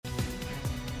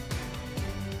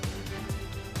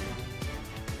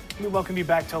We welcome you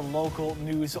back to Local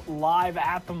News Live.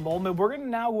 At the moment, we're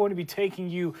now going to be taking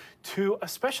you to a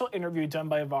special interview done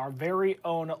by our very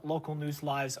own Local News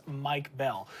Live's Mike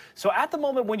Bell. So at the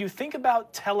moment, when you think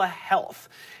about telehealth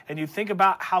and you think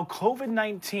about how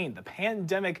COVID-19, the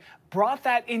pandemic, brought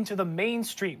that into the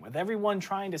mainstream with everyone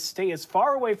trying to stay as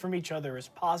far away from each other as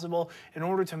possible in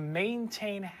order to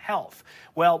maintain health.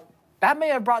 Well, that may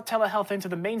have brought telehealth into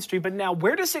the mainstream, but now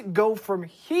where does it go from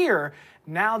here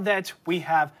now that we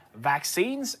have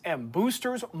vaccines and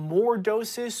boosters, more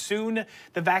doses? Soon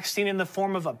the vaccine in the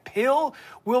form of a pill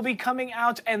will be coming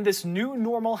out, and this new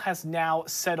normal has now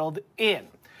settled in.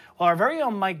 Well, our very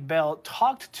own Mike Bell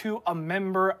talked to a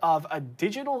member of a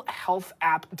digital health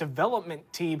app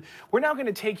development team. We're now going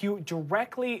to take you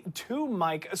directly to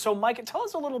Mike. So, Mike, tell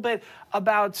us a little bit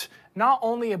about not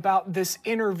only about this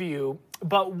interview,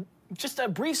 but just a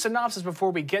brief synopsis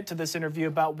before we get to this interview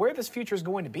about where this future is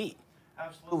going to be.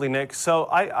 Absolutely, Nick. So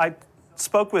I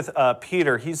spoke with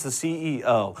Peter. He's the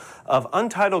CEO of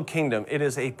Untitled Kingdom. It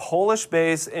is a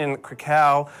Polish-based in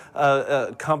Krakow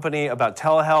company about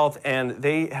telehealth, and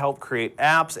they help create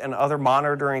apps and other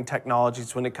monitoring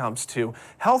technologies when it comes to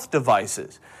health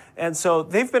devices. And so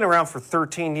they've been around for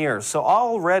 13 years. So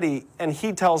already, and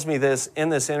he tells me this in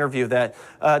this interview, that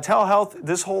telehealth,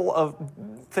 this whole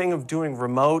thing of doing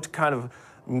remote kind of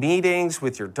meetings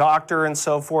with your doctor and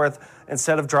so forth,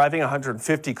 instead of driving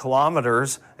 150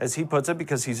 kilometers, as he puts it,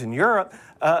 because he's in Europe,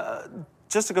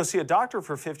 just to go see a doctor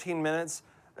for 15 minutes,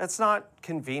 that's not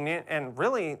convenient. And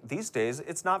really, these days,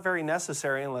 it's not very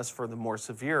necessary unless for the more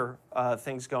severe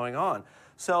things going on.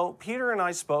 So Peter and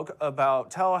I spoke about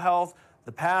telehealth,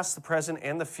 the past, the present,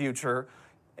 and the future.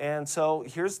 And so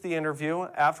here's the interview.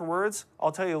 Afterwards,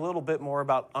 I'll tell you a little bit more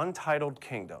about Untitled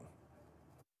Kingdom.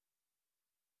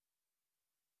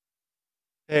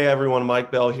 Hey everyone,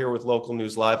 Mike Bell here with Local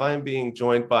News Live. I am being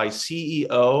joined by CEO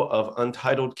of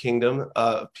Untitled Kingdom,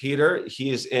 Peter. He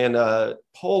is in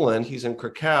Poland, he's in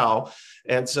Krakow,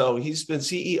 and so he's been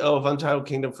CEO of Untitled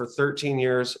Kingdom for 13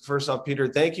 years. First off, Peter,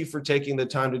 thank you for taking the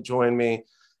time to join me.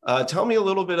 Tell me a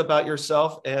little bit about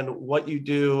yourself and what you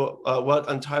do, what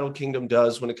Untitled Kingdom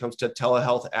does when it comes to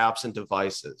telehealth apps and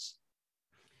devices.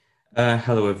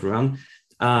 Hello everyone.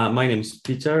 My name is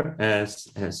Peter. As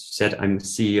said, I'm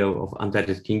CEO of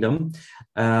Untitled Kingdom.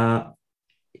 At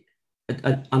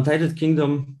Untitled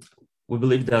Kingdom, we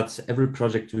believe that every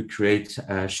project we create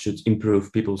should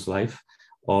improve people's life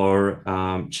or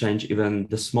change even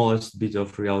the smallest bit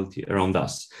of reality around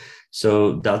us.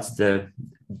 So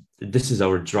this is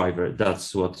our driver.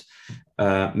 That's what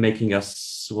making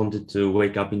us wanted to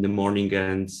wake up in the morning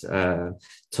and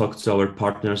talk to our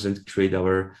partners and create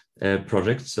our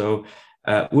project. So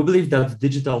we believe that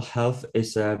digital health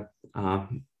is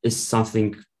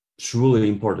something truly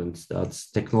important, that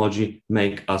technology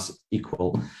make us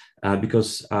equal,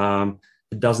 because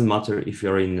it doesn't matter if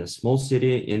you're in a small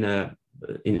city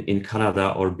in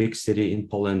Canada or big city in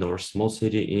Poland or small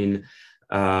city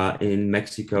in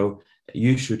Mexico.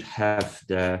 You should have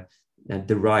the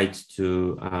right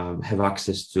to have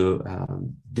access to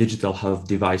digital health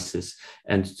devices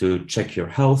and to check your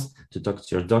health, to talk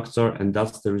to your doctor. And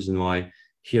that's the reason why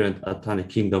here at Untitled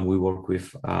Kingdom, we work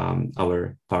with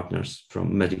our partners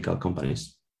from medical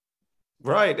companies.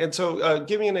 Right. And so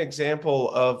give me an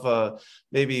example of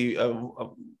maybe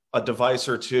a device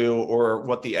or two or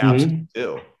what the apps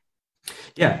do.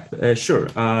 Yeah, sure.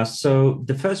 So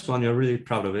the first one, you're really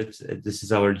proud of it. This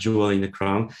is our jewel in the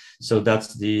crown. So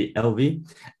that's the Elvi.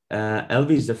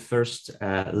 Elvi is the first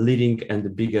leading and the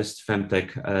biggest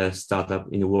femtech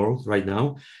startup in the world right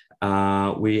now.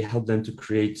 We help them to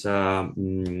create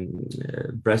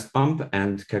breast pump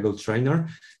and Kegel trainer.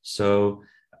 So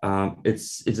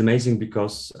it's amazing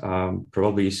because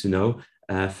probably, as you know,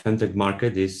 femtech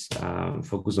market is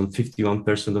focused on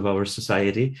 51% of our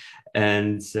society,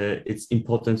 and it's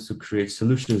important to create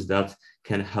solutions that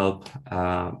can help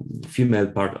female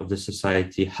part of the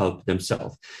society help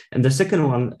themselves. And the second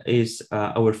one is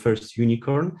our first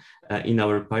unicorn in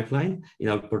our pipeline, in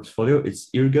our portfolio. It's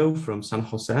Eargo from San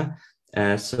Jose.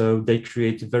 So they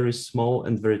create very small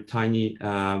and very tiny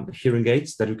hearing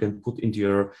aids that you can put into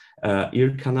your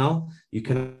ear canal. You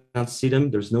cannot see them.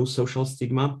 There's no social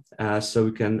stigma. So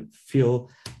you can feel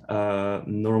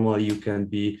normal. You can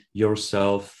be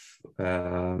yourself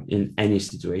in any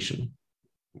situation.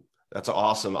 That's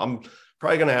awesome. I'm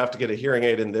probably going to have to get a hearing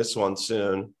aid in this one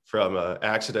soon from an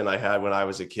accident I had when I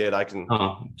was a kid. I can,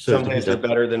 some days are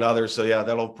better than others. So yeah,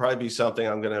 that'll probably be something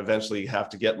I'm going to eventually have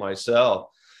to get myself.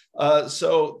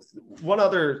 So one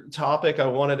other topic I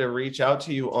wanted to reach out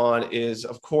to you on is,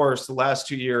 of course, the last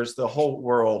 2 years, the whole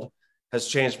world has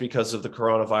changed because of the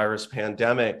coronavirus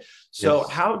pandemic. So Yes.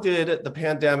 how did the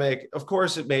pandemic, of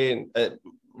course, it made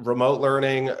remote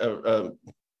learning,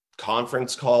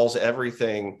 conference calls,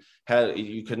 everything.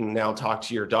 You can now talk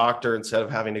to your doctor instead of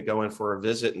having to go in for a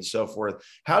visit and so forth.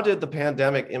 How did the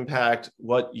pandemic impact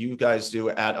what you guys do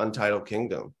at Untitled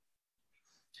Kingdom?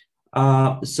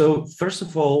 So first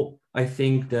of all, I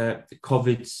think that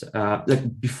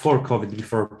before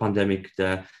pandemic,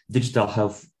 the digital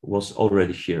health was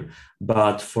already here.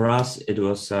 But for us, it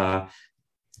was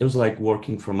like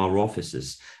working from our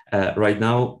offices. Right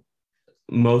now,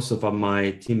 most of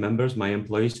my team members, my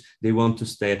employees, they want to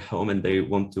stay at home and they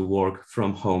want to work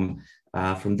from home,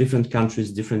 from different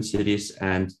countries, different cities,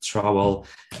 and travel,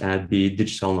 be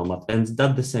digital nomad. And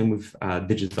that's the same with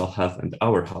digital health and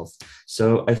our health.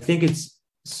 So I think it's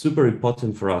super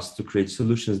important for us to create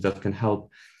solutions that can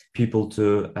help people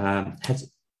to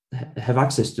have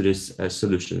access to these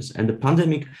solutions. And the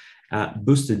pandemic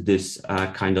boosted this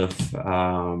kind of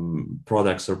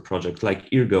products or projects like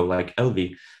Eargo, like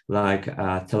Elvi, like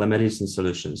telemedicine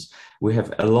solutions. We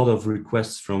have a lot of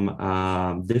requests from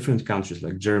different countries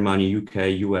like Germany, UK,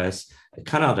 US,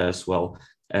 Canada as well,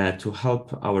 to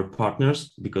help our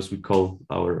partners, because we call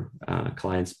our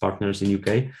clients partners in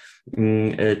UK,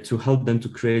 to help them to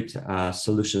create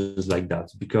solutions like that.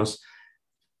 Because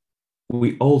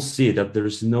we all see that there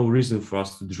is no reason for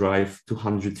us to drive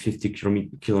 250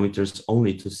 kilometers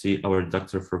only to see our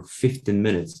doctor for 15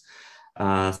 minutes.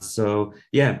 So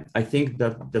yeah, I think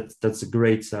that's a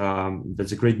great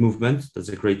movement. That's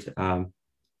a great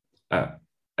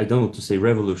I don't want to say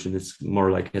revolution. It's more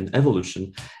like an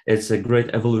evolution. It's a great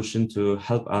evolution to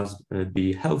help us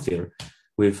be healthier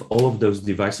with all of those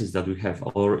devices that we have,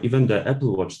 or even the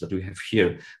Apple Watch that we have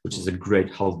here, which is a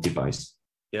great health device.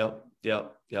 Yep.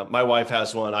 My wife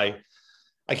has one. I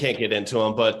can't get into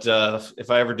them, but if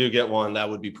I ever do get one, that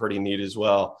would be pretty neat as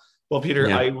well. Well, Peter,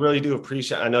 I really do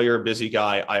appreciate, I know you're a busy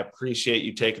guy. I appreciate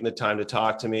you taking the time to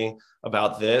talk to me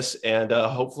about this. And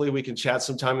hopefully we can chat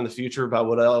sometime in the future about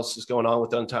what else is going on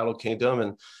with Untitled Kingdom,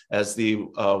 and as the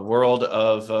world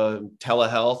of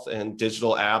telehealth and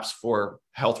digital apps for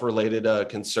health-related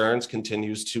concerns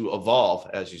continues to evolve,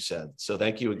 as you said. So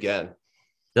thank you again.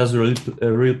 That's a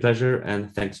real pleasure,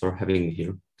 and thanks for having me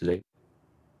here today.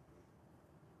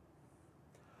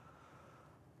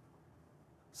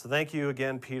 So thank you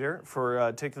again, Peter,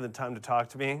 for taking the time to talk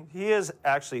to me. He is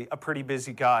actually a pretty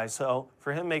busy guy, so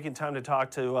for him making time to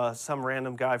talk to some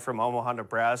random guy from Omaha,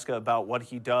 Nebraska about what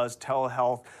he does,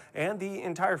 telehealth, and the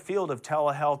entire field of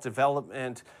telehealth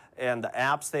development and the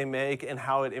apps they make and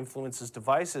how it influences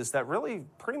devices that really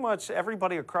pretty much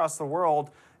everybody across the world,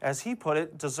 as he put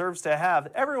it, deserves to have.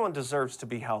 Everyone deserves to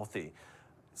be healthy.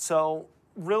 So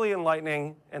really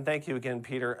enlightening, and thank you again,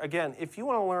 Peter. Again, if you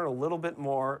want to learn a little bit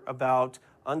more about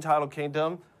Untitled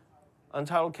Kingdom,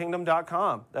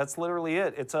 untitledkingdom.com. That's literally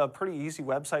it. It's a pretty easy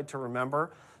website to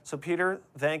remember. So Peter,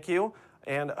 thank you,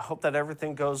 and hope that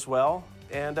everything goes well.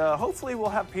 And hopefully we'll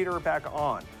have Peter back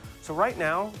on. So right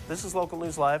now, this is Local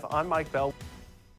News Live. I'm Mike Bell.